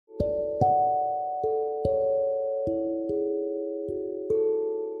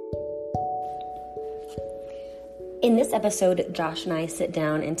In this episode, Josh and I sit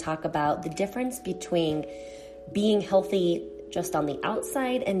down and talk about the difference between being healthy just on the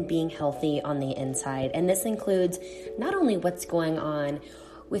outside and being healthy on the inside. And this includes not only what's going on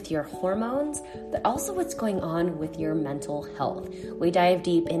with your hormones, but also what's going on with your mental health. We dive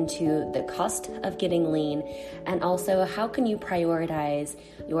deep into the cost of getting lean, and also how can you prioritize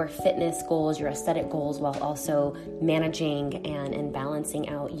your fitness goals, your aesthetic goals, while also managing and balancing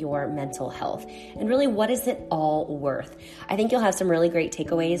out your mental health. And really, what is it all worth? I think you'll have some really great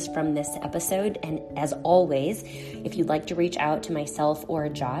takeaways from this episode. And as always, if you'd like to reach out to myself or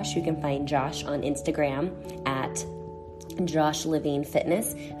Josh, you can find Josh on Instagram at Josh Living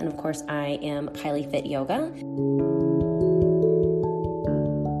Fitness. And of course, I am Kylie Fit Yoga.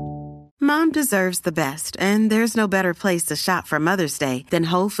 Mom deserves the best, and there's no better place to shop for Mother's Day than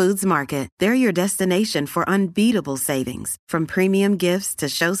Whole Foods Market. They're your destination for unbeatable savings, from premium gifts to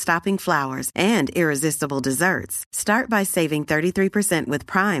show-stopping flowers and irresistible desserts. Start by saving 33% with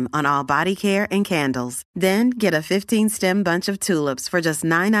Prime on all body care and candles. Then get a 15-stem bunch of tulips for just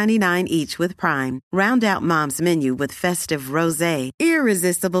 $9.99 each with Prime. Round out Mom's menu with festive rosé,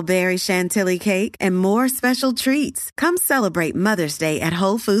 irresistible berry chantilly cake, and more special treats. Come celebrate Mother's Day at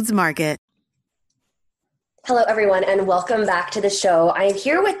Whole Foods Market. Hello, everyone, and welcome back to the show. I am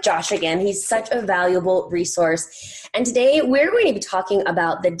here with Josh again. He's such a valuable resource. And today we're going to be talking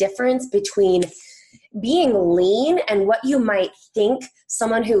about the difference between being lean and what you might think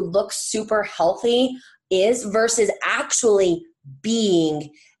someone who looks super healthy is versus actually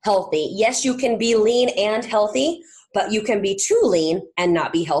being healthy. Yes, you can be lean and healthy, but you can be too lean and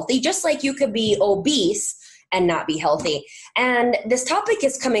not be healthy, just like you could be obese and not be healthy. And this topic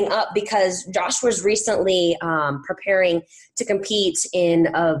is coming up because Josh was recently preparing to compete in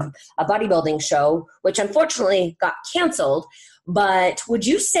a bodybuilding show, which unfortunately got canceled. But would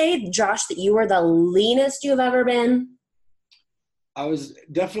you say, Josh, that you were the leanest you've ever been? I was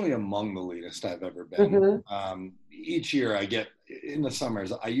definitely among the leanest I've ever been. Mm-hmm. Each year I get, in the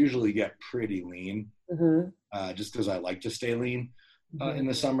summers, I usually get pretty lean, just because I like to stay lean in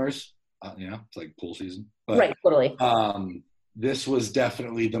the summers. It's like pool season. But, right, totally. This was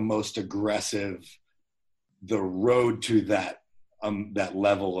definitely the most aggressive. The road to that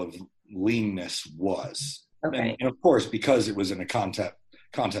level of leanness was. Okay. And of course, because it was in a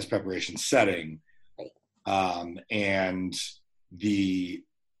contest preparation setting, and the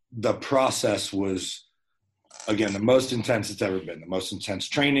process was, again, the most intense it's ever been. The most intense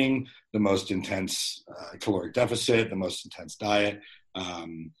training, the most intense caloric deficit, the most intense diet.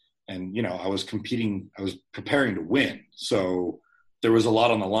 And, I was preparing to win. So there was a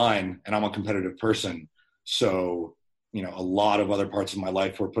lot on the line, and I'm a competitive person. So, a lot of other parts of my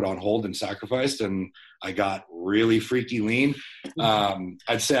life were put on hold and sacrificed, and I got really freaky lean.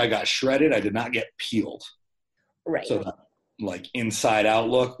 I'd say I got shredded. I did not get peeled. Right. So like inside out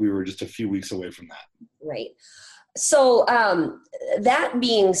look, we were just a few weeks away from that. Right. So that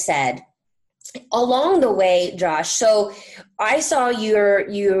being said, along the way, Josh, so I saw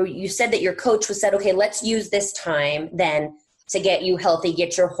you said that your coach said, okay, let's use this time then to get you healthy,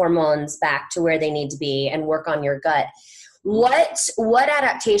 get your hormones back to where they need to be and work on your gut. What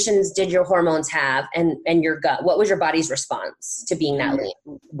adaptations did your hormones have and your gut? What was your body's response to being that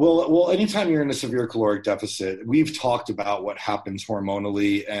lean? Well, anytime you're in a severe caloric deficit, we've talked about what happens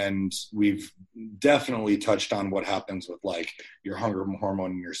hormonally, and we've definitely touched on what happens with like your hunger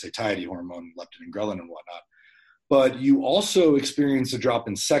hormone and your satiety hormone, leptin and ghrelin and whatnot. But you also experience a drop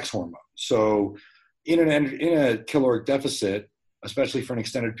in sex hormone. So in a caloric deficit, especially for an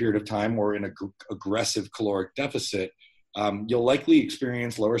extended period of time, or in an aggressive caloric deficit, you'll likely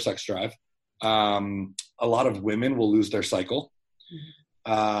experience lower sex drive. A lot of women will lose their cycle.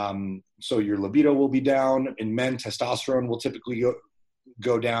 So your libido will be down. In men, testosterone will typically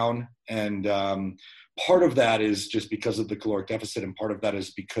go down. And part of that is just because of the caloric deficit, and part of that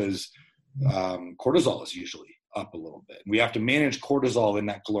is because cortisol is usually up a little bit. We have to manage cortisol in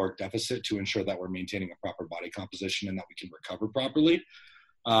that caloric deficit to ensure that we're maintaining a proper body composition and that we can recover properly.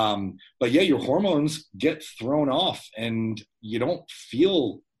 But yeah, your hormones get thrown off and you don't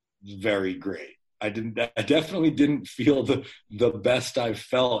feel very great. I definitely didn't feel the best I've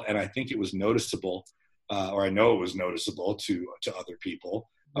felt. And I think it was noticeable, or I know it was noticeable to other people.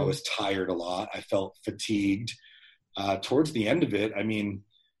 I was tired a lot. I felt fatigued. Towards the end of it, I mean,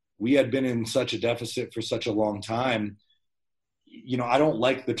 we had been in such a deficit for such a long time. I don't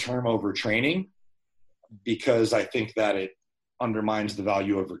like the term overtraining, because I think that it undermines the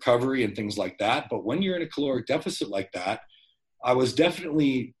value of recovery and things like that. But when you're in a caloric deficit like that, I was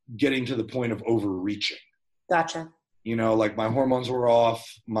definitely getting to the point of overreaching. Gotcha. Like my hormones were off,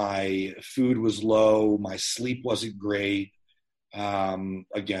 my food was low, my sleep wasn't great.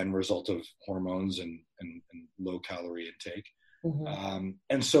 Again, result of hormones and low calorie intake.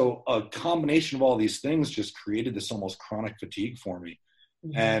 And so a combination of all these things just created this almost chronic fatigue for me.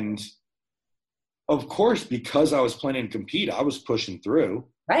 And of course, because I was planning to compete, I was pushing through.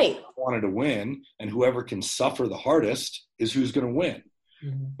 Right. I wanted to win, and whoever can suffer the hardest is who's going to win.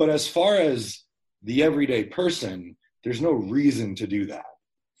 But as far as the everyday person, there's no reason to do that.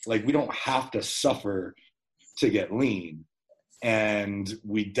 Like, we don't have to suffer to get lean. And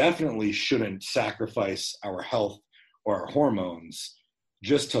we definitely shouldn't sacrifice our health or our hormones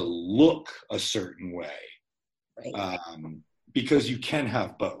just to look a certain way. Right. Because you can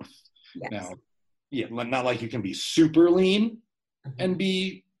have both. Yes. Now, not like you can be super lean and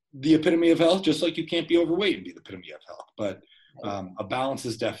be the epitome of health, just like you can't be overweight and be the epitome of health. But a balance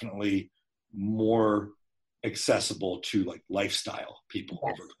is definitely more accessible to like lifestyle people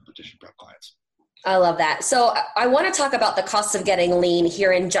over competition prep clients. I love that. So I want to talk about the costs of getting lean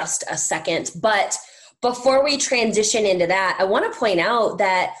here in just a second. But before we transition into that, I want to point out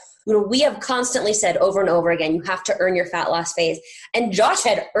that we have constantly said over and over again, you have to earn your fat loss phase. And Josh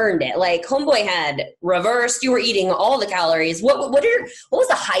had earned it. Like, homeboy had reversed. You were eating all the calories. What was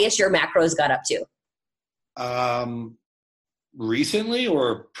the highest your macros got up to? Recently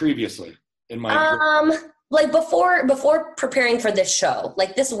or previously in my like before preparing for this show,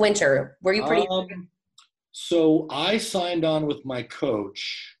 like this winter, were you pretty? So I signed on with my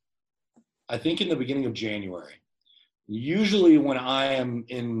coach, I think in the beginning of January. Usually when I am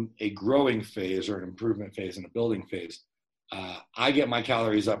in a growing phase or an improvement phase and a building phase, I get my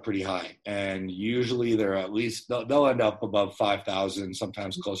calories up pretty high. And usually they're at least, they'll end up above 5,000,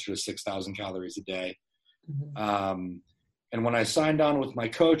 sometimes closer to 6,000 calories a day. And when I signed on with my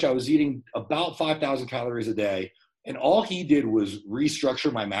coach, I was eating about 5,000 calories a day. And all he did was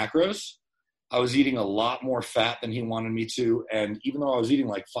restructure my macros. I was eating a lot more fat than he wanted me to. And even though I was eating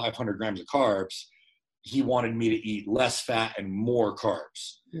like 500 grams of carbs, he wanted me to eat less fat and more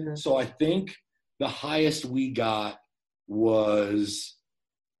carbs. So I think the highest we got was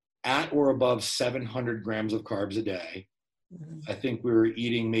at or above 700 grams of carbs a day. I think we were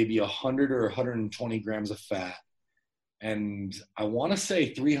eating maybe 100 or 120 grams of fat. And I want to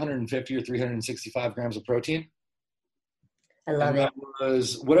say 350 or 365 grams of protein. I love it. That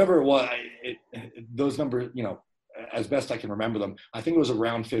was whatever it was. Those numbers, as best I can remember them, I think it was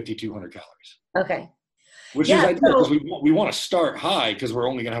around 5,200 calories. Okay. Which is ideal because we want to start high because we're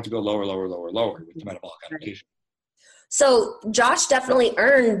only going to have to go lower with the metabolic adaptation. So Josh definitely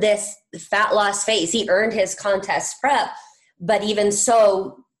earned this fat loss phase. He earned his contest prep, but even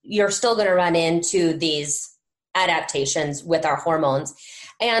so, you're still going to run into these adaptations with our hormones.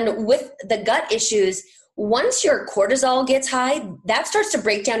 And with the gut issues, once your cortisol gets high, that starts to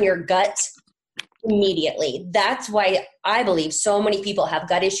break down your gut immediately. That's why I believe so many people have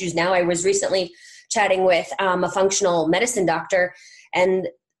gut issues now. I was recently chatting with a functional medicine doctor, and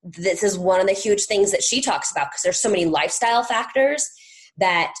this is one of the huge things that she talks about because there's so many lifestyle factors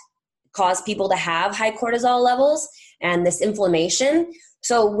that cause people to have high cortisol levels and this inflammation.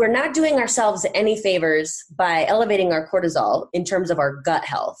 So we're not doing ourselves any favors by elevating our cortisol in terms of our gut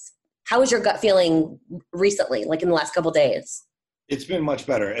health. How is your gut feeling recently, like in the last couple of days? It's been much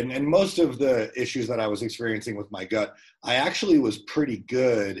better. And most of the issues that I was experiencing with my gut, I actually was pretty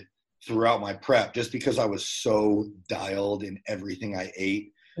good throughout my prep just because I was so dialed in everything I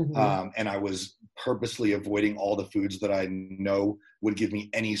ate. And I was purposely avoiding all the foods that I know would give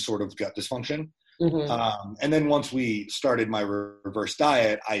me any sort of gut dysfunction. And then once we started my reverse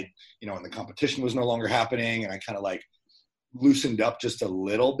diet, and the competition was no longer happening, and I kind of like loosened up just a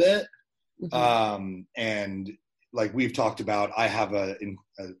little bit. And like we've talked about, I have a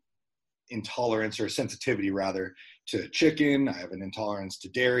intolerance or a sensitivity rather to chicken. I have an intolerance to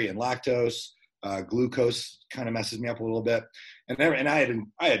dairy and lactose. Glucose kind of messes me up a little bit. And I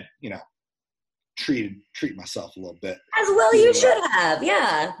had treat myself a little bit. As well you should have,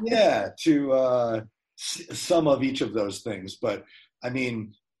 yeah. Yeah, to some of each of those things. But I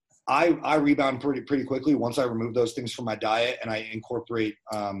mean, I rebound pretty quickly once I remove those things from my diet and I incorporate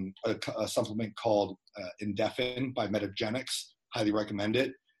a supplement called Indefin by Metagenics. Highly recommend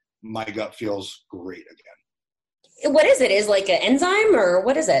it. My gut feels great again. What is it? Is like an enzyme or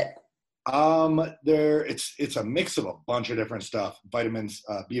what is it? It's a mix of a bunch of different stuff. Vitamins,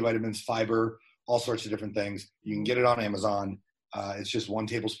 B vitamins, fiber, all sorts of different things. You can get it on Amazon. It's just 1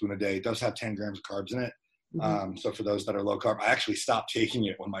 tablespoon a day. It does have 10 grams of carbs in it. So for those that are low carb, I actually stopped taking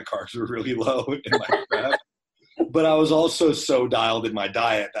it when my carbs were really low in my prep. But I was also so dialed in my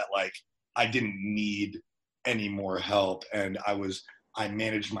diet that like I didn't need any more help. And I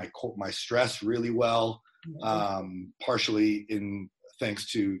managed my stress really well, partially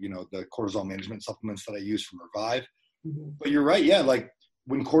thanks to, the cortisol management supplements that I use from Revive. But you're right. Yeah. Like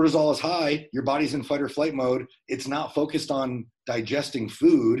when cortisol is high, your body's in fight or flight mode. It's not focused on digesting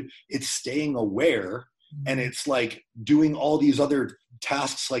food. It's staying aware. And it's like doing all these other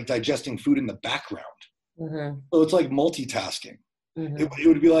tasks, like digesting food in the background. So it's like multitasking. It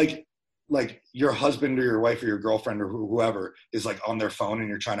would be like your husband or your wife or your girlfriend or whoever is like on their phone and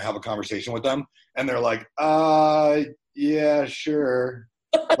you're trying to have a conversation with them. And they're like, yeah, sure.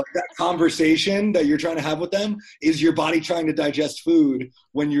 Like that conversation that you're trying to have with them is your body trying to digest food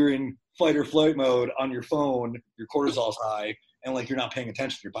when you're in fight or flight mode on your phone, your cortisol's high, and like you're not paying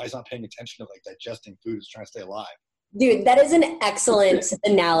attention. Your body's not paying attention to like digesting food. It's trying to stay alive. Dude, that is an excellent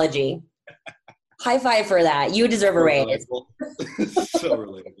analogy. High five for that. You deserve a raise. So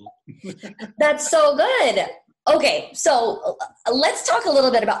relatable. That's so good. Okay, so let's talk a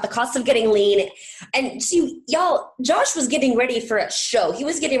little bit about the cost of getting lean. And see, y'all, Josh was getting ready for a show. He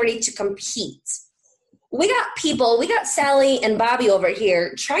was getting ready to compete. We got Sally and Bobby over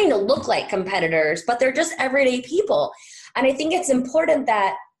here trying to look like competitors, but they're just everyday people. And I think it's important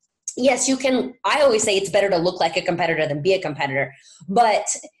that, yes, I always say it's better to look like a competitor than be a competitor, but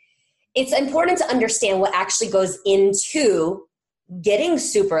it's important to understand what actually goes into getting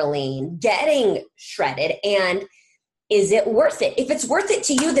super lean, getting shredded, and is it worth it? If it's worth it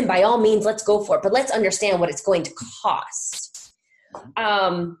to you, then by all means, let's go for it. But let's understand what it's going to cost.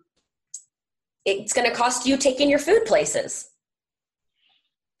 It's going to cost you taking your food places.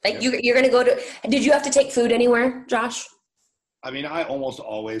 Like you're going to go to, did you have to take food anywhere, Josh? I mean, I almost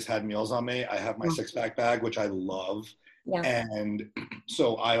always had meals on me. I have my 6-pack bag, which I love. Yeah. And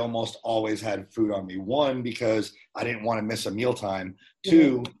so I almost always had food on me. 1, because I didn't want to miss a mealtime.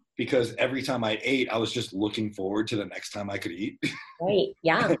 2, because every time I ate, I was just looking forward to the next time I could eat. Right.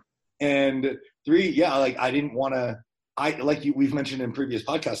 Yeah. And 3, yeah, like I didn't want to, we've mentioned in previous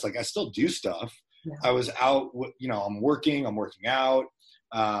podcasts, like I still do stuff. Yeah. I was out, I'm working out.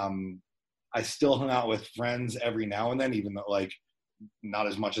 I still hung out with friends every now and then, even though like not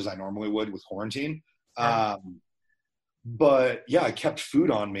as much as I normally would with quarantine. Yeah. But yeah, I kept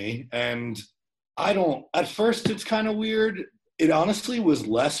food on me, and at first it's kind of weird. It honestly was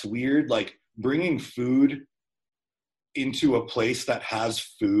less weird, like bringing food into a place that has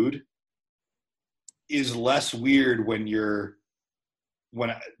food is less weird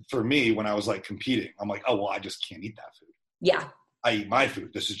for me, when I was like competing, I'm like, oh, well, I just can't eat that food. Yeah. I eat my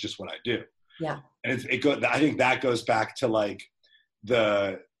food. This is just what I do. Yeah. And I think that goes back to like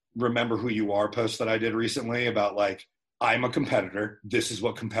the Remember Who You Are post that I did recently about like, I'm a competitor. This is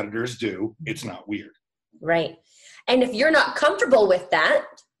what competitors do. It's not weird. Right. And if you're not comfortable with that,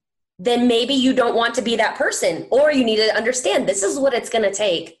 then maybe you don't want to be that person, or you need to understand this is what it's going to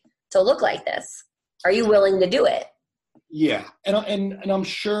take to look like this. Are you willing to do it? Yeah. And I'm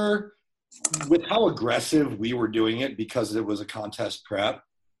sure with how aggressive we were doing it, because it was a contest prep,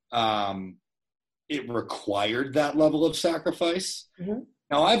 it required that level of sacrifice. Mm-hmm.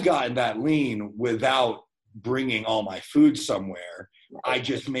 Now I've gotten that lean without bringing all my food somewhere. Right. I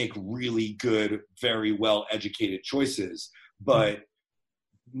just make really good, very well educated choices. But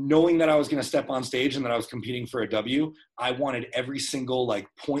knowing that I was going to step on stage and that I was competing for a W, I wanted every single like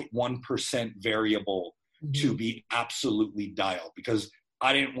 0.1% variable to be absolutely dialed, because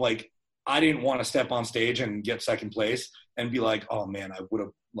I didn't want to step on stage and get second place and be like, oh man, I would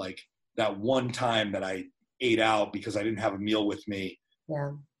have, like that one time that I ate out because I didn't have a meal with me.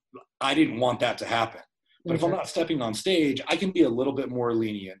 Yeah. I didn't want that to happen. But if I'm not stepping on stage, I can be a little bit more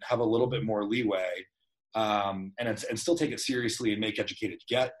lenient, have a little bit more leeway, and still take it seriously and make educated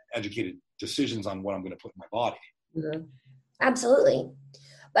decisions on what I'm going to put in my body. Mm-hmm. Absolutely.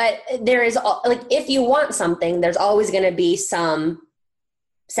 But there is, like, if you want something, there's always going to be some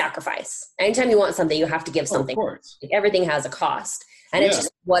sacrifice. Anytime you want something, you have to give something. Of course. Like, everything has a cost. And it's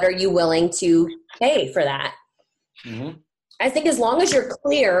just, what are you willing to pay for that? Mm-hmm. I think as long as you're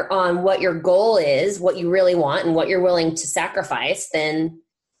clear on what your goal is, what you really want, and what you're willing to sacrifice, then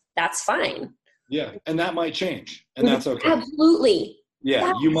that's fine. Yeah, and that might change, and that's okay. Absolutely. Yeah,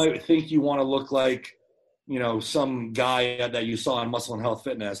 yes. You might think you want to look like, some guy that you saw on Muscle and Health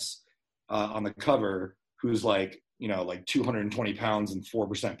Fitness on the cover who's like, like 220 pounds and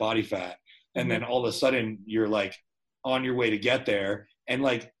 4% body fat. And then all of a sudden you're like on your way to get there. And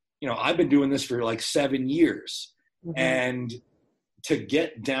like, I've been doing this for like 7 years. Mm-hmm. And to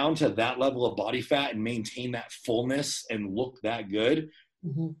get down to that level of body fat and maintain that fullness and look that good,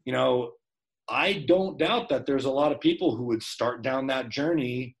 I don't doubt that there's a lot of people who would start down that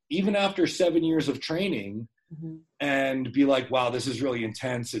journey, even after 7 years of training, and be like, wow, this is really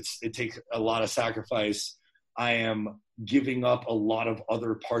intense. It takes a lot of sacrifice. I am giving up a lot of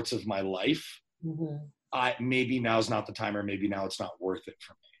other parts of my life. Maybe now's not the time, or maybe now it's not worth it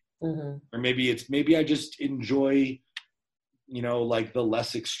for me. Or maybe I just enjoy, like the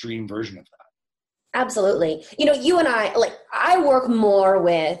less extreme version of that. Absolutely. You and I work more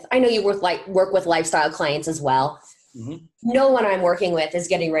with, I know you work with lifestyle clients as well. No one I'm working with is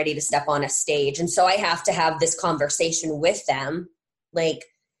getting ready to step on a stage. And so I have to have this conversation with them. Like,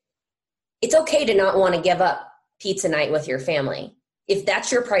 it's okay to not want to give up pizza night with your family. If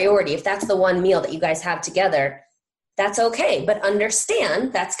that's your priority, if that's the one meal that you guys have together, that's okay. But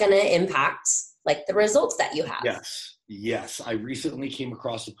understand that's going to impact like the results that you have. Yes. I recently came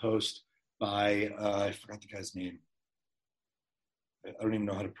across a post by, I forgot the guy's name. I don't even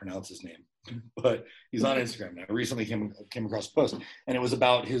know how to pronounce his name, but he's on Instagram now. I recently came across a post, and it was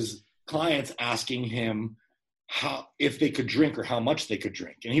about his clients asking him if they could drink or how much they could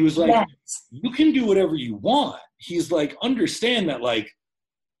drink. And he was like, you can do whatever you want. He's like, understand that like,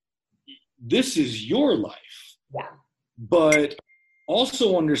 this is your life. Yeah. But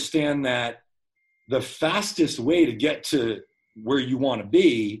also understand that the fastest way to get to where you want to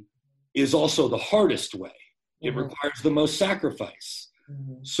be is also the hardest way. It requires the most sacrifice.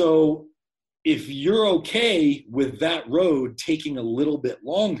 So if you're okay with that road taking a little bit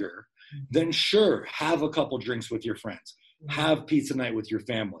longer, then sure, have a couple drinks with your friends. Have pizza night with your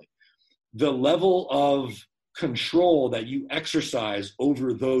family. The level of control that you exercise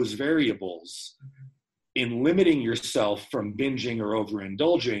over those variables in limiting yourself from binging or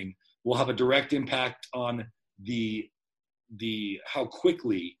overindulging will have a direct impact on the how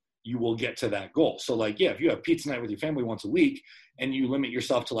quickly you will get to that goal. So like, yeah, if you have pizza night with your family once a week and you limit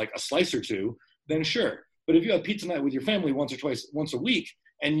yourself to like a slice or two, then sure. But if you have pizza night with your family once a week,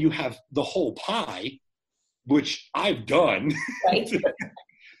 and you have the whole pie, which I've done, right.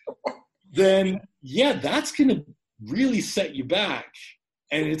 then yeah, that's going to really set you back,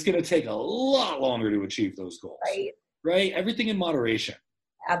 and it's going to take a lot longer to achieve those goals. Right? Everything in moderation.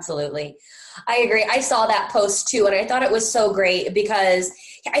 Absolutely. I agree. I saw that post too, and I thought it was so great because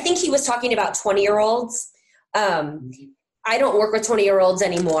I think he was talking about 20-year-olds. I don't work with 20-year-olds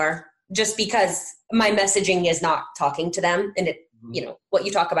anymore just because my messaging is not talking to them, and what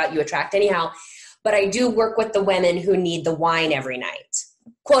you talk about, you attract anyhow. But I do work with the women who need the wine every night.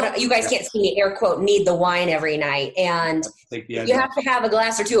 Quote, you guys can't see me, air quote, need the wine every night. And you have to have a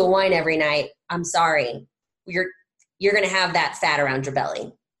glass or two of wine every night. I'm sorry. You're going to have that fat around your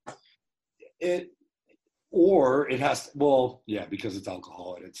belly. Because it's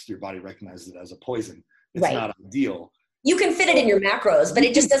alcohol and your body recognizes it as a poison. It's not ideal. You can fit it in your macros, but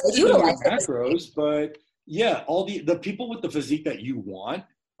it just doesn't utilize it. Macros, but yeah, all the people with the physique that you want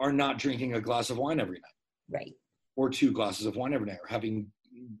are not drinking a glass of wine every night. Right. Or 2 glasses of wine every night, or having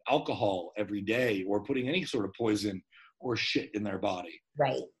alcohol every day, or putting any sort of poison or shit in their body.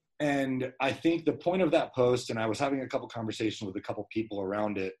 Right. And I think the point of that post, and I was having a couple conversations with a couple people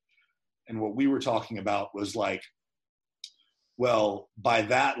around it, and what we were talking about was like, well, by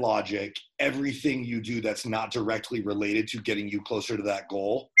that logic, everything you do that's not directly related to getting you closer to that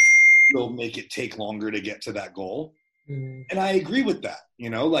goal will make it take longer to get to that goal. And I agree with that.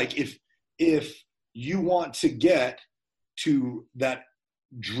 Like if you want to get to that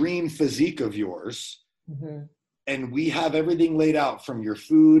dream physique of yours, and we have everything laid out from your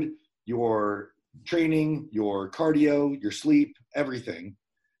food, your training, your cardio, your sleep, everything,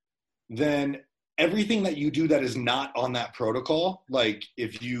 then everything that you do that is not on that protocol, like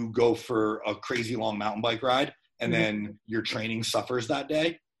if you go for a crazy long mountain bike ride and then your training suffers that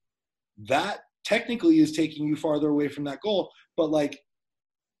day, that technically is taking you farther away from that goal. But like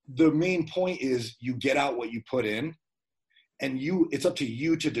the main point is you get out what you put in, and it's up to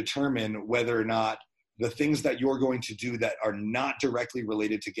you to determine whether or not the things that you're going to do that are not directly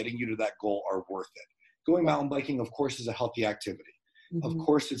related to getting you to that goal are worth it. Going mountain biking, of course, is a healthy activity. Of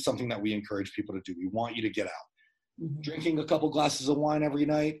course, it's something that we encourage people to do. We want you to get out. Drinking a couple glasses of wine every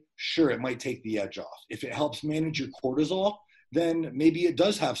night, sure, it might take the edge off. If it helps manage your cortisol, then maybe it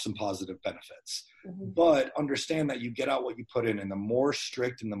does have some positive benefits. But understand that you get out what you put in, and the more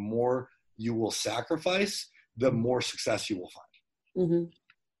strict and the more you will sacrifice, the more success you will find.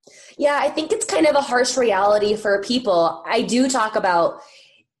 Yeah, I think it's kind of a harsh reality for people. I do talk about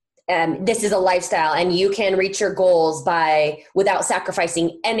this is a lifestyle, and you can reach your goals without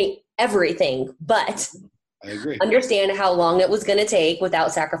sacrificing everything. But I agree. Understand how long it was going to take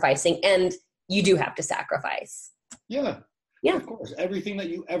without sacrificing, and you do have to sacrifice. Yeah, of course. Everything that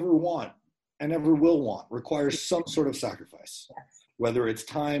you ever want and ever will want requires some sort of sacrifice. whether it's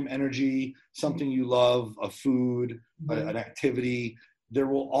time, energy, something you love, a food, an activity, there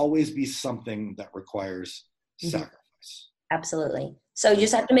will always be something that requires sacrifice. Absolutely. So you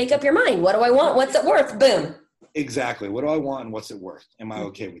just have to make up your mind. What do I want? What's it worth? Boom. Exactly. What do I want and what's it worth? Am I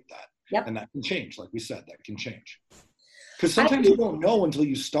okay with that? Yep. And that can change. Like we said, that can change. Because sometimes you don't know until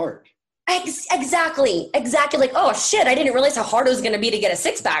you start. Exactly. Like, oh shit, I didn't realize how hard it was going to be to get a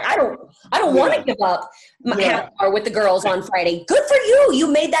 6-pack. I don't want to give up my half hour with the girls on Friday. Good for you. You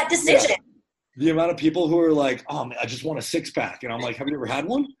made that decision. The amount of people who are like, oh man, I just want a 6-pack. And I'm like, have you ever had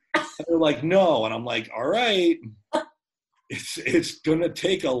one? And they're like, no. And I'm like, all right. It's going to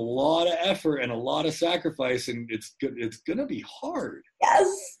take a lot of effort and a lot of sacrifice, and it's going to be hard.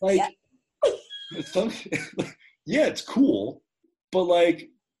 Yes. Like, it's cool, but like,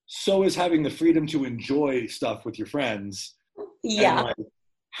 so is having the freedom to enjoy stuff with your friends. Yeah. And like,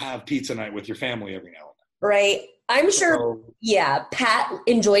 have pizza night with your family every now and then. Right. I'm sure, Pat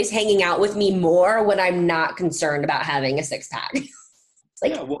enjoys hanging out with me more when I'm not concerned about having a 6-pack.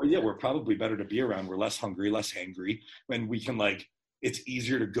 Like, we're probably better to be around. We're less hungry, less hangry, and we can it's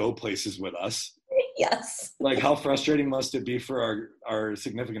easier to go places with us. Yes. Like, how frustrating must it be for our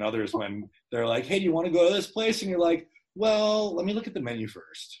significant others when they're like, hey, do you want to go to this place? And you're like, well, let me look at the menu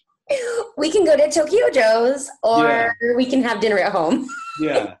first. We can go to Tokyo Joe's, or we can have dinner at home.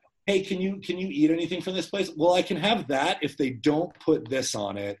 Yeah. Hey, can you eat anything from this place? Well, I can have that if they don't put this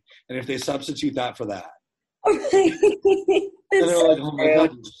on it, and if they substitute that for that. And they're like, oh my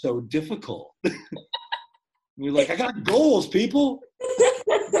God, it's so difficult. And you're like, I got goals, people.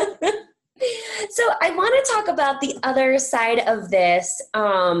 So I want to talk about the other side of this.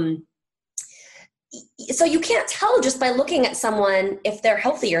 So you can't tell just by looking at someone if they're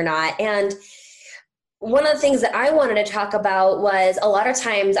healthy or not. And one of the things that I wanted to talk about was a lot of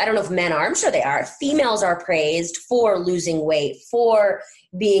times, I don't know if men are, I'm sure they are, females are praised for losing weight, for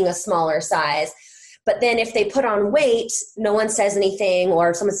being a smaller size. But then if they put on weight, no one says anything,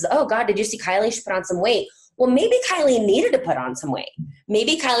 or someone says, oh God, did you see Kylie? She put on some weight. Well, maybe Kylie needed to put on some weight.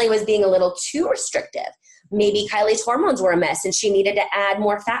 Maybe Kylie was being a little too restrictive. Maybe Kylie's hormones were a mess and she needed to add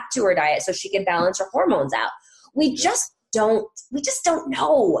more fat to her diet so she could balance her hormones out. We just don't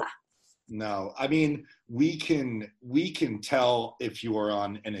know. No, I mean, we can tell if you are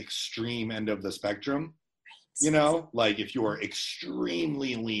on an extreme end of the spectrum. You know, like if you are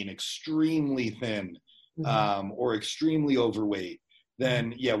extremely lean, extremely thin, or extremely overweight,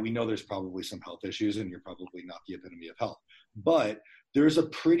 then we know there's probably some health issues and you're probably not the epitome of health. But there's a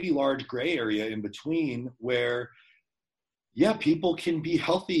pretty large gray area in between where, people can be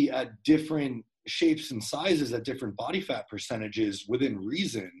healthy at different shapes and sizes, at different body fat percentages within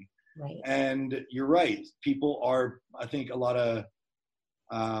reason. Right. And you're right. People are, I think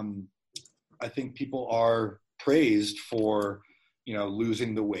people are praised for,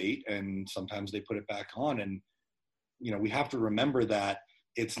 losing the weight, and sometimes they put it back on. And, we have to remember that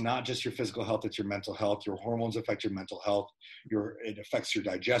it's not just your physical health, it's your mental health. Your hormones affect your mental health. It affects your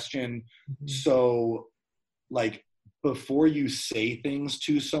digestion. Mm-hmm. So before you say things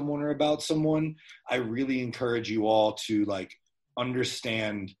to someone or about someone, I really encourage you all to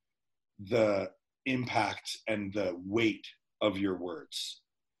understand the impact and the weight of your words,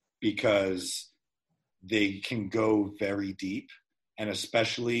 because they can go very deep, and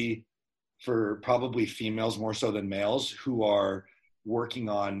especially for probably females more so than males who are working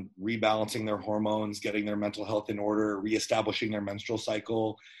on rebalancing their hormones, getting their mental health in order, reestablishing their menstrual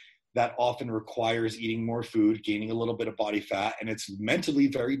cycle. That often requires eating more food, gaining a little bit of body fat, and it's mentally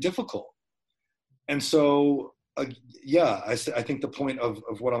very difficult. And so, I think the point of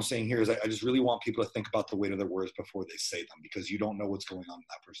what I'm saying here is I just really want people to think about the weight of their words before they say them, because you don't know what's going on in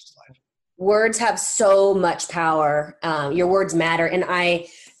that person's life. Words have so much power. Your words matter. And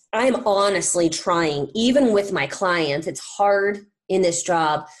I'm honestly trying, even with my clients, it's hard in this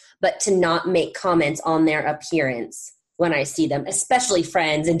job, but to not make comments on their appearance when I see them, especially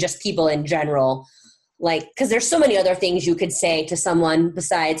friends and just people in general. Because there's so many other things you could say to someone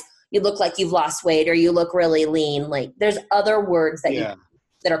besides, you look like you've lost weight, or you look really lean. There's other words that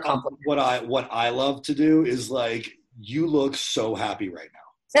that are complimentary. What I love to do is you look so happy right now.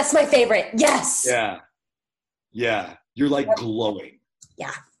 That's my favorite. Yes. Yeah. You're glowing.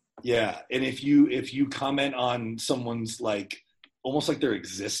 Yeah. Yeah. And if you comment on someone's almost their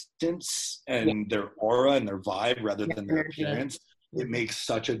existence and their aura and their vibe rather than their appearance, it makes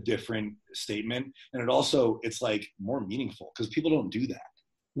such a different statement. And it's more meaningful, because people don't do that.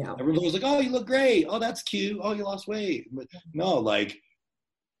 No. Everyone's like, oh, you look great. Oh, that's cute. Oh, you lost weight. But no,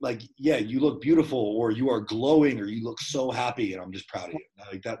 you look beautiful, or you are glowing, or you look so happy, and I'm just proud of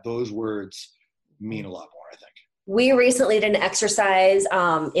you. Those words mean a lot more, I think. We recently did an exercise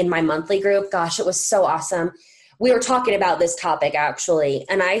in my monthly group. Gosh, it was so awesome. We were talking about this topic actually.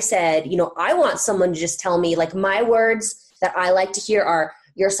 And I said, I want someone to just tell me, like, my words that I like to hear are,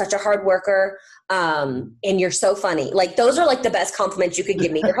 you're such a hard worker. And you're so funny. Like, those are like the best compliments you could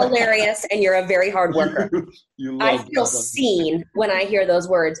give me. You're hilarious and you're a very hard worker. I feel seen when I hear those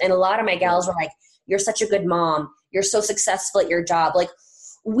words. And a lot of my gals were like, you're such a good mom. You're so successful at your job. Like,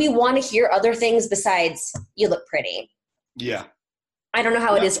 we want to hear other things besides you look pretty. Yeah. I don't know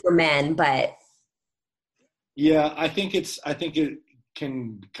how it is for men, but. Yeah, I think it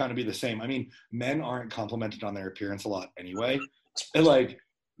can kind of be the same. I mean, men aren't complimented on their appearance a lot anyway.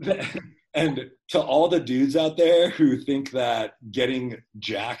 And to all the dudes out there who think that getting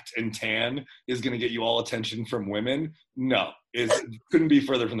jacked and tan is going to get you all attention from women, no, it couldn't be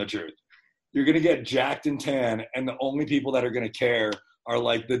further from the truth. You're going to get jacked and tan, and the only people that are going to care are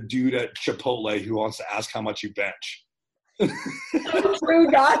like the dude at Chipotle who wants to ask how much you bench. True,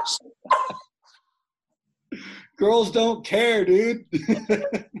 Josh. Girls don't care, dude.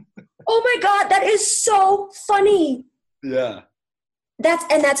 Oh my God, that is so funny. Yeah. That's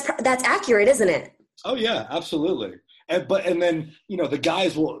accurate, isn't it? Oh yeah, absolutely. And then the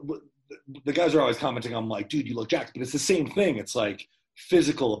guys are always commenting on, like, dude, you look jacked, but it's the same thing. It's like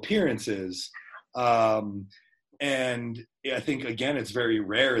physical appearances, and I think again, it's very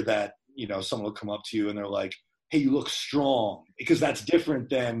rare that someone will come up to you and they're like, hey, you look strong, because that's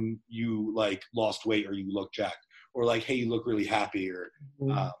different than you like lost weight or you look jacked, or like, hey, you look really happy, or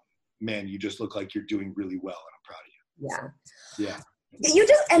man, you just look like you're doing really well and I'm proud of you. Yeah.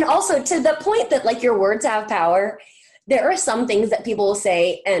 And also to the point that, like, your words have power. There are some things that people will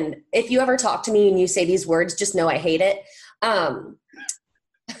say, and if you ever talk to me and you say these words, just know I hate it.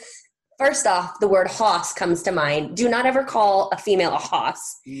 First off, the word hoss comes to mind. Do not ever call a female a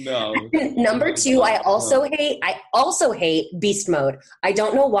hoss. No. Number two, I also hate beast mode. I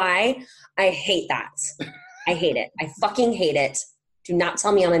don't know why. I hate that. I hate it. I fucking hate it. Do not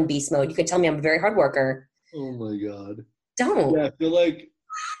tell me I'm in beast mode. You could tell me I'm a very hard worker. Oh my God. Don't. Yeah, I feel like,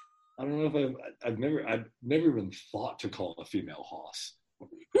 I don't know if I've never even thought to call a female hoss.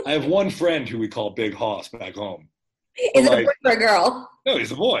 I have one friend who we call Big Hoss back home. Is it a boy or a girl? No,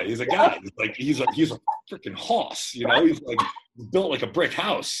 he's a boy. He's a guy. He's a freaking hoss. He's like built like a brick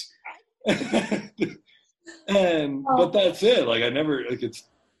house. But that's it. Like, I never, like, it's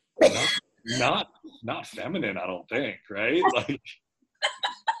not feminine, I don't think, right? Like,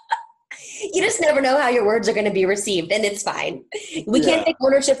 you just never know how your words are going to be received, and it's fine. We can't take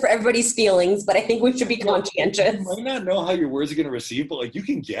ownership for everybody's feelings, but I think we should be conscientious. You might not know how your words are going to receive, but like, you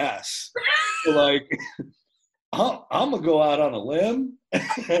can guess. So, like, I'm going to go out on a limb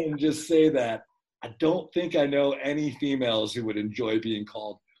and just say that I don't think I know any females who would enjoy being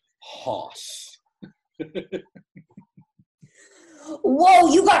called hoss.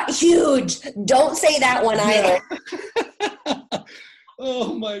 Whoa, you got huge. Don't say that one either.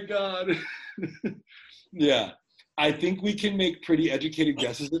 Oh my God. Yeah. I think we can make pretty educated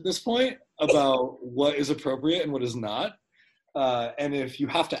guesses at this point about what is appropriate and what is not. And if you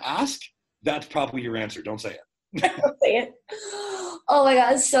have to ask, that's probably your answer. Don't say it. Don't say it. Oh my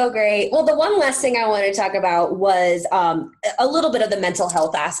God, it's so great. Well, the one last thing I want to talk about was a little bit of the mental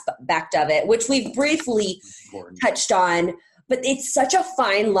health aspect of it, which we've briefly touched on, but it's such a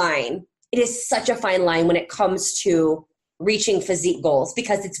fine line. It is such a fine line when it comes to reaching physique goals,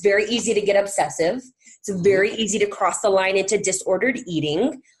 because it's very easy to get obsessive. It's very easy to cross the line into disordered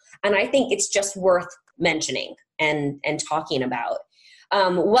eating. And I think it's just worth mentioning and talking about.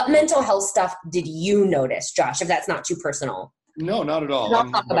 What mental health stuff did you notice, Josh, if that's not too personal? No, not at all.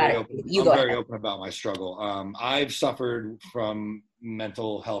 I'm very open about my struggle. I've suffered from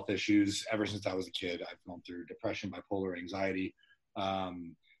mental health issues ever since I was a kid. I've gone through depression, bipolar, anxiety,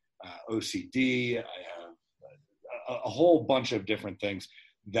 OCD. I have a whole bunch of different things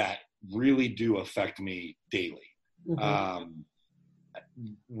that really do affect me daily. Mm-hmm.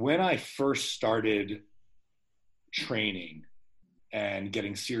 When I first started training and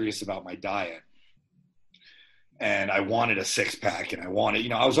getting serious about my diet, and I wanted a six pack, and I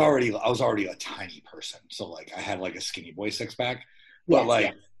wanted, I was already a tiny person. So like, I had like a skinny boy six pack,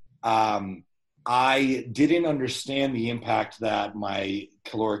 but I didn't understand the impact that my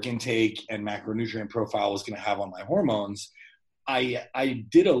caloric intake and macronutrient profile was going to have on my hormones. I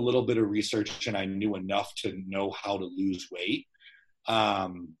did a little bit of research, and I knew enough to know how to lose weight.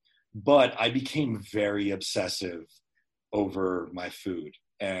 But I became very obsessive over my food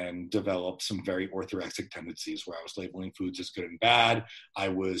and developed some very orthorexic tendencies where I was labeling foods as good and bad. I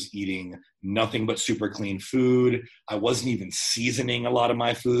was eating nothing but super clean food. I wasn't even seasoning a lot of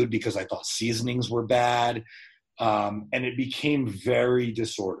my food because I thought seasonings were bad. And it became very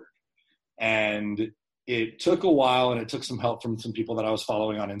disordered. And it took a while, and it took some help from some people that I was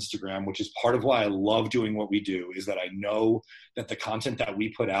following on Instagram, which is part of why I love doing what we do, is that I know that the content that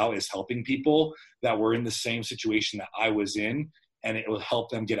we put out is helping people that were in the same situation that I was in, and it will help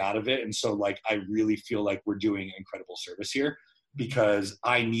them get out of it. And so like, I really feel like we're doing incredible service here because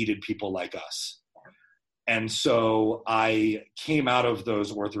I needed people like us. And so I came out of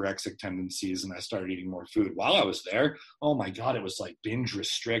those orthorexic tendencies and I started eating more food. While I was there, oh my God, it was like binge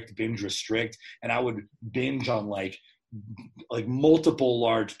restrict. And I would binge on like multiple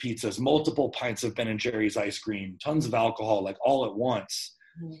large pizzas, multiple pints of Ben & Jerry's ice cream, tons of alcohol, like all at once.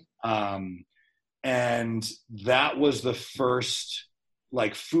 And that was the first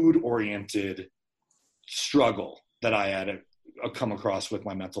like food oriented struggle that I had come across with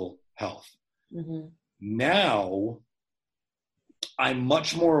my mental health. Now I'm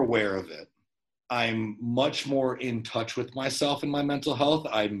much more aware of it. I'm much more in touch with myself and my mental health.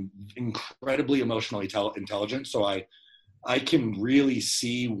 I'm incredibly emotionally intelligent. So I can really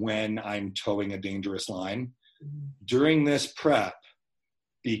see when I'm towing a dangerous line. During this prep,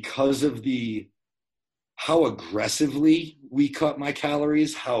 because of how aggressively we cut my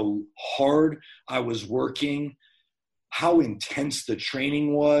calories, how hard I was working, how intense the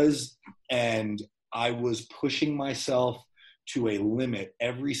training was, and I was pushing myself to a limit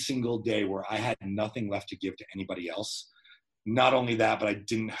every single day where I had nothing left to give to anybody else. Not only that, but I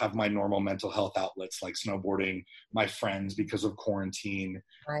didn't have my normal mental health outlets like snowboarding, my friends because of quarantine.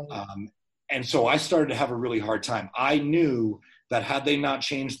 Right. And so I started to have a really hard time. I knew that had they not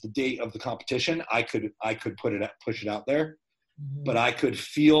changed the date of the competition, I could push it out there, but I could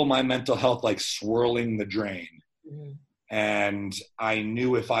feel my mental health like swirling the drain. And I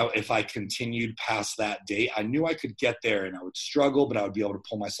knew if I continued past that date, I knew I could get there and I would struggle, but I would be able to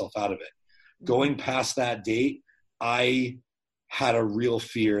pull myself out of it. Going past that date, I had a real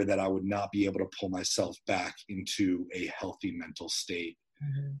fear that I would not be able to pull myself back into a healthy mental state.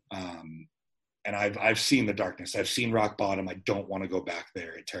 And I've seen the darkness. I've seen rock bottom. I don't want to go back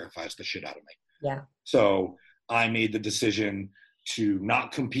there. It terrifies the shit out of me. Yeah. So I made the decision to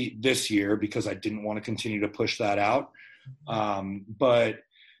not compete this year because I didn't want to continue to push that out. But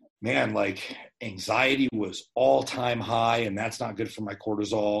man, like anxiety was all time high, and that's not good for my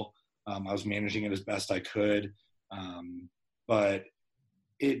cortisol. I was managing it as best I could. But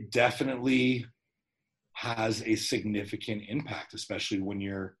it definitely has a significant impact, especially when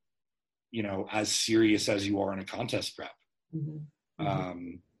you're, as serious as you are in a contest prep.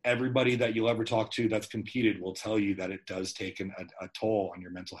 Everybody that you'll ever talk to that's competed will tell you that it does take a toll on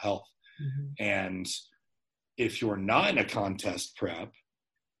your mental health. And if you're not in a contest prep,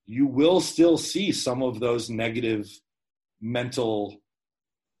 you will still see some of those negative mental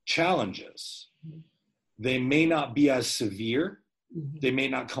challenges. They may not be as severe. They may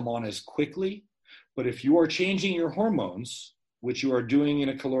not come on as quickly, but if you are changing your hormones, which you are doing in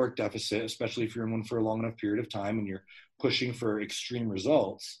a caloric deficit, especially if you're in one for a long enough period of time and you're pushing for extreme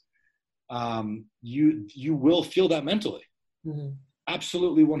results, you will feel that mentally.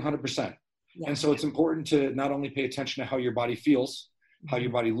 Absolutely 100%. Yeah. And so it's important to not only pay attention to how your body feels, how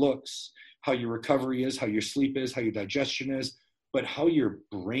your body looks, how your recovery is, how your sleep is, how your digestion is, but how your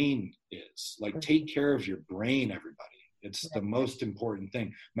brain is. Like, take care of your brain, everybody. It's the most important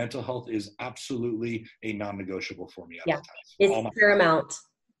thing. Mental health is absolutely a non-negotiable for me. Yeah, it's paramount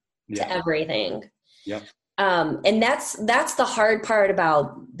to everything. Yeah. And that's the hard part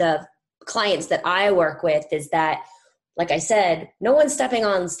about the clients that I work with is that, like I said, no one's stepping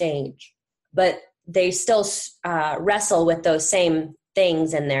on stage, but they still wrestle with those same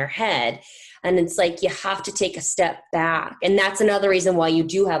things in their head. And it's like, you have to take a step back. And that's another reason why you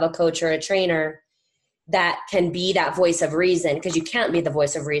do have a coach or a trainer that can be that voice of reason, because you can't be the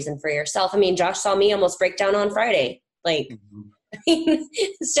voice of reason for yourself. I mean, Josh saw me almost break down on Friday. Like, I mean,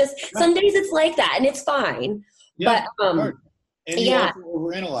 it's just, some days it's like that and it's fine. Yeah, but, and you also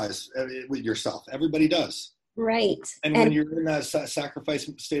overanalyze with yourself. Everybody does. Right. And when you're in that sacrifice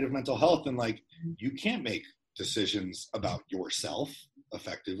state of mental health, and like, you can't make decisions about yourself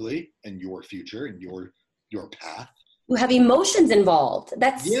effectively and your future and your path. You have emotions involved.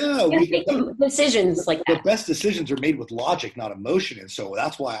 That's we make decisions like that. The best decisions are made with logic, not emotion. And so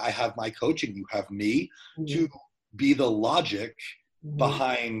that's why I have my coaching. You have me to be the logic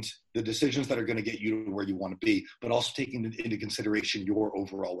behind the decisions that are going to get you to where you want to be, but also taking into consideration your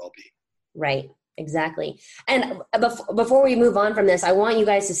overall well-being. Right. Exactly. And before we move on from this, I want you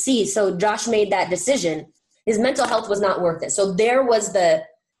guys to see. So Josh made that decision. His mental health was not worth it. So there was the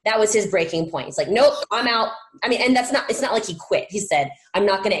That was his breaking point. He's like, nope, I'm out. I mean, and it's not like he quit. He said, I'm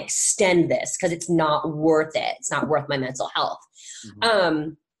not going to extend this because it's not worth it. It's not worth my mental health. Mm-hmm.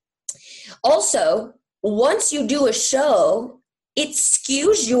 Also, once you do a show, it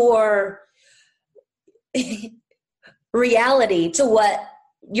skews your reality to what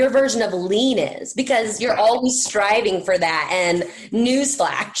your version of lean is, because you're always striving for that. And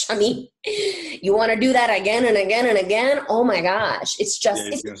newsflash, I mean, you want to do that again and again and again. Oh my gosh. It's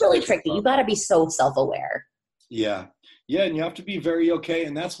really tricky. You got to be so self-aware. Yeah. Yeah. And you have to be very okay.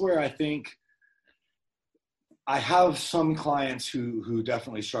 And that's where I think I have some clients who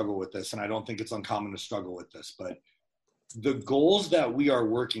definitely struggle with this. And I don't think it's uncommon to struggle with this, but the goals that we are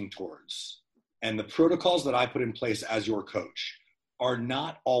working towards and the protocols that I put in place as your coach are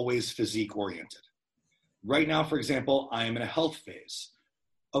not always physique oriented. Right now, for example, I am in a health phase.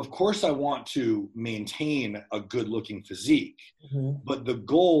 Of course, I want to maintain a good looking physique, but the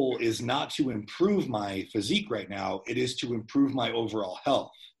goal is not to improve my physique right now. It is to improve my overall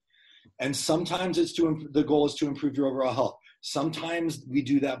health. And sometimes the goal is to improve your overall health. Sometimes we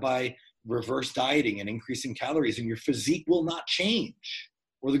do that by reverse dieting and increasing calories, and your physique will not change.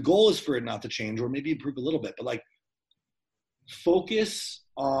 Or the goal is for it not to change, or maybe improve a little bit, but like, focus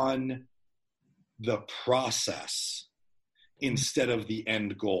on the process instead of the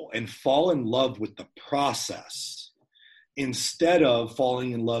end goal, and fall in love with the process instead of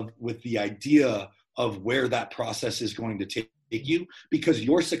falling in love with the idea of where that process is going to take you, because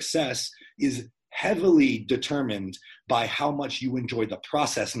your success is heavily determined by how much you enjoy the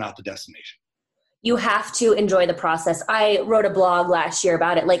process, not the destination. You have to enjoy the process. I wrote a blog last year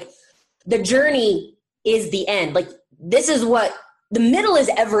about it. Like, the journey is the end. Like, this is what the middle is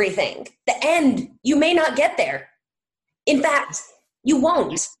everything. The end, you may not get there. In fact, you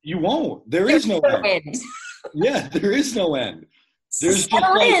won't. You won't. There's no end. Yeah, there is no end. There's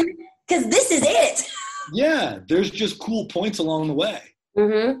settle in, because this is it. Yeah, there's just cool points along the way.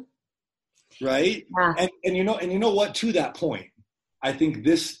 Mm-hmm. Right? Yeah. And you know what? To that point, I think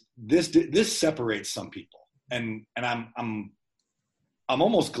this separates some people, and I'm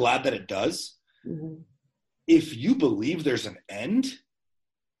almost glad that it does. Mm-hmm. If you believe there's an end,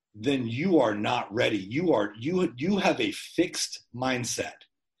 then you are not ready. You have a fixed mindset,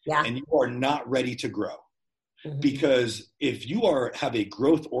 and you are not ready to grow. Mm-hmm. Because if you have a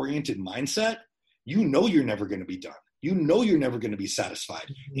growth-oriented mindset, you know you're never going to be done. You know you're never going to be satisfied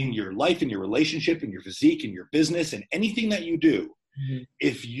in your life, in your relationship, in your physique, in your business, and anything that you do. Mm-hmm.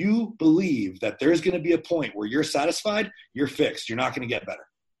 If you believe that there's going to be a point where you're satisfied, you're fixed. You're not going to get better.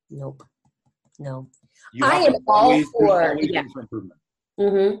 Nope. No. I am all for improvement.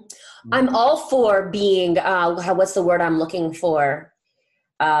 Mm-hmm. I'm all for being, what's the word I'm looking for?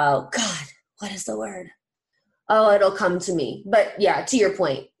 God, what is the word? Oh, it'll come to me. But yeah, to your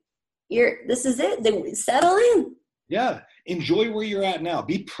point, this is it. Settle in. Yeah. Enjoy where you're at now.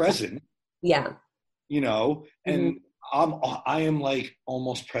 Be present. Yeah. And I am like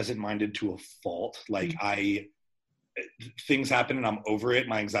almost present-minded to a fault. Like things happen and I'm over it.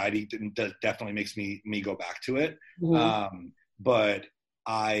 My anxiety definitely makes me go back to it. Mm-hmm. But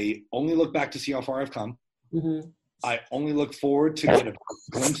I only look back to see how far I've come. Mm-hmm. I only look forward to get a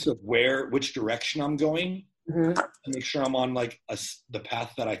glimpse of which direction I'm going, to make sure I'm on like the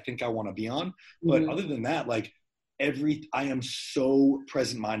path that I think I want to be on. But other than that, like I am so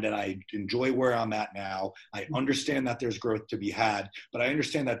present-minded. I enjoy where I'm at now. I understand that there's growth to be had, but I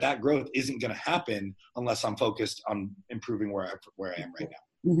understand that growth isn't going to happen unless I'm focused on improving where I am right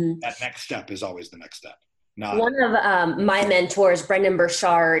now. Mm-hmm. That next step is always the next step. One of my mentors, Brendon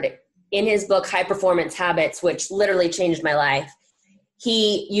Burchard, in his book, High Performance Habits, which literally changed my life,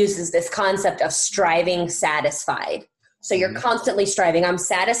 he uses this concept of striving satisfied. So you're constantly striving. I'm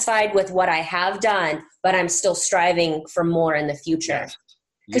satisfied with what I have done, but I'm still striving for more in the future.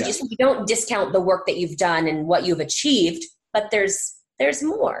 Because you don't discount the work that you've done and what you've achieved, but there's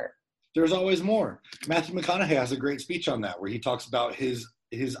more. There's always more. Matthew McConaughey has a great speech on that, where he talks about his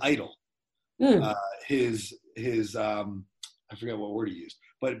idol, his I forget what word he used,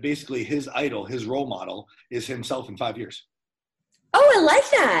 but basically his idol, his role model is himself in 5 years. Oh, I like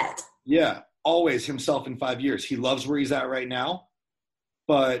that. Yeah. Always himself in 5 years. He loves where he's at right now,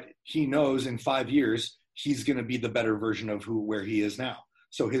 but he knows in 5 years he's going to be the better version of where he is now.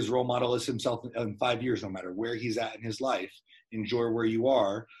 So his role model is himself in 5 years, no matter where he's at in his life. Enjoy where you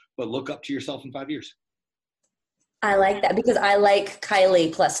are, but look up to yourself in 5 years. I like that, because I like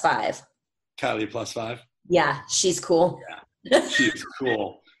Kylie +5. Kylie +5? Yeah, she's cool. Yeah, she's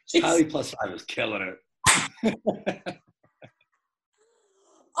cool. Kylie +5 is killing it.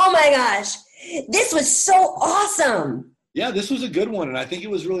 Oh my gosh, this was so awesome. Yeah, this was a good one. And I think it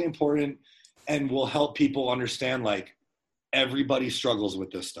was really important and will help people understand, like, everybody struggles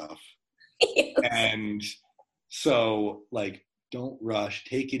with this stuff. Yes. And so, like, don't rush,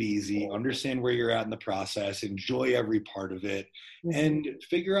 take it easy, understand where you're at in the process, enjoy every part of it, and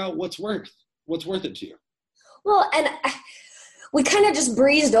figure out what's worth it to you. Well, and we kind of just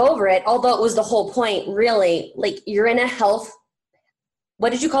breezed over it, although it was the whole point, really. Like, you're in a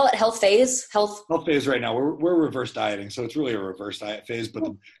what did you call it? Health phase? Health phase right now. We're reverse dieting, so it's really a reverse diet phase, but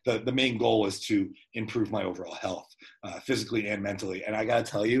the main goal is to improve my overall health, physically and mentally. And I got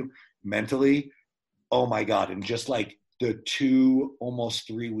to tell you, mentally, oh my God, in just like the 2, almost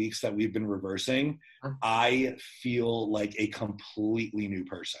 3 weeks that we've been reversing, I feel like a completely new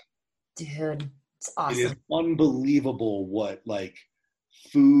person. Dude, it's awesome. It is unbelievable what, like,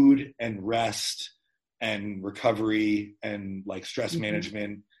 food and rest and recovery and, like, stress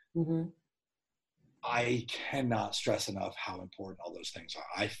management. I cannot stress enough how important all those things are.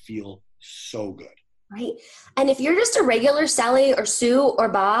 I feel so good. Right. And if you're just a regular Sally or Sue or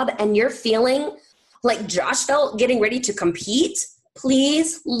Bob and you're feeling like Josh felt getting ready to compete,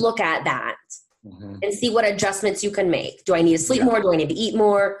 please look at that and see what adjustments you can make. Do I need to sleep more? Do I need to eat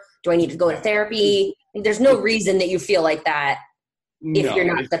more? Do I need to go to therapy? There's no reason that you feel like that if you're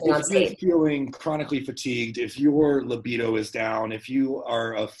not stepping on stage. If you're feeling chronically fatigued, if your libido is down, if you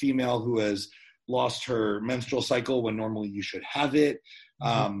are a female who has lost her menstrual cycle when normally you should have it,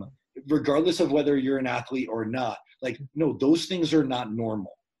 regardless of whether you're an athlete or not, like, no, those things are not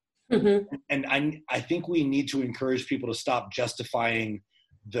normal. And I think we need to encourage people to stop justifying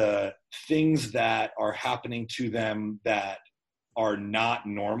the things that are happening to them that are not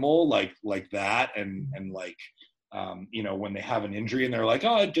normal, like that, and like, you know, when they have an injury and they're like,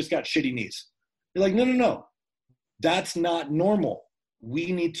 oh, I just got shitty knees. You're like, no, that's not normal.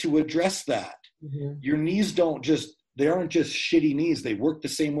 We need to address that. Your knees they aren't just shitty knees. They work the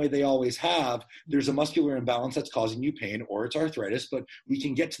same way they always have. There's a muscular imbalance that's causing you pain, or it's arthritis, but we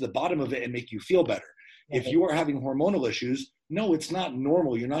can get to the bottom of it and make you feel better. If you are having hormonal issues, no, it's not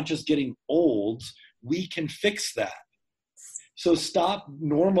normal. You're not just getting old. We can fix that. So stop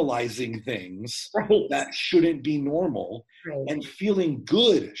normalizing things that shouldn't be normal, and feeling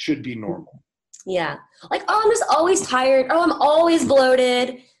good should be normal. Yeah. Like, oh, I'm just always tired. Oh, I'm always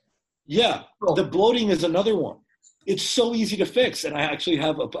bloated. Yeah. The bloating is another one. It's so easy to fix. And I actually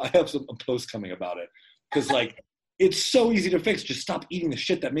have a post coming about it, because, like, it's so easy to fix. Just stop eating the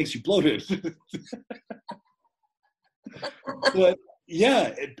shit that makes you bloated. But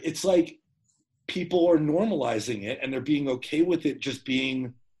yeah, it's like people are normalizing it and they're being okay with it just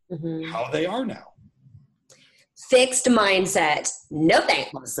being how they are now. Fixed mindset. No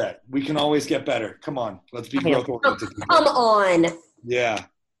thanks. Mindset. We can always get better. Come on. Let's be growth oriented. Come on. Yeah.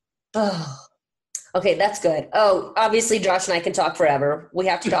 Oh. Okay, that's good. Oh, obviously Josh and I can talk forever. We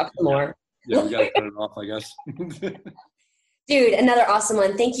have to talk some more. Yeah, we got to cut it off, I guess. Dude, another awesome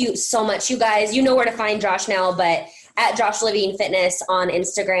one. Thank you so much. You guys, you know where to find Josh now, but at Josh Levine Fitness on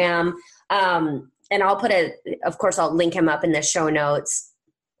Instagram. And I'll of course, I'll link him up in the show notes.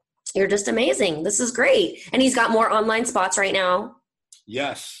 You're just amazing. This is great. And he's got more online spots right now.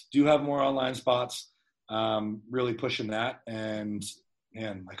 Yes, do have more online spots. Really pushing that. And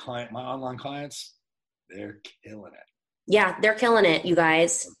man, my online clients, they're killing it. Yeah, they're killing it, you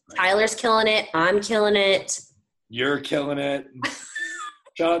guys. Tyler's killing it. I'm killing it. You're killing it.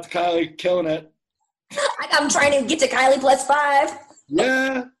 Shout out to Kylie, killing it. I'm trying to get to Kylie +5.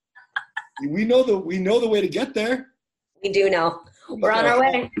 Yeah. We know the way to get there. We do know. We're on our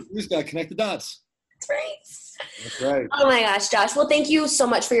way. We just got to connect the dots. That's right. That's right. Oh my gosh, Josh. Well, thank you so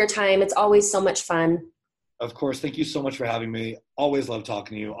much for your time. It's always so much fun. Of course. Thank you so much for having me. Always love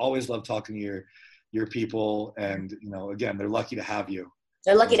talking to you. Always love talking to your people. And, you know, again, they're lucky to have you.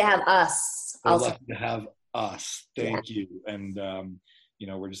 They're lucky to have us. They're lucky to have us. Thank you. And, you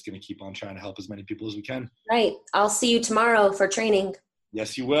know, we're just going to keep on trying to help as many people as we can. Right. I'll see you tomorrow for training.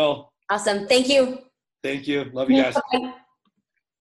 Yes, you will. Awesome. Thank you. Thank you. Love you guys. Bye.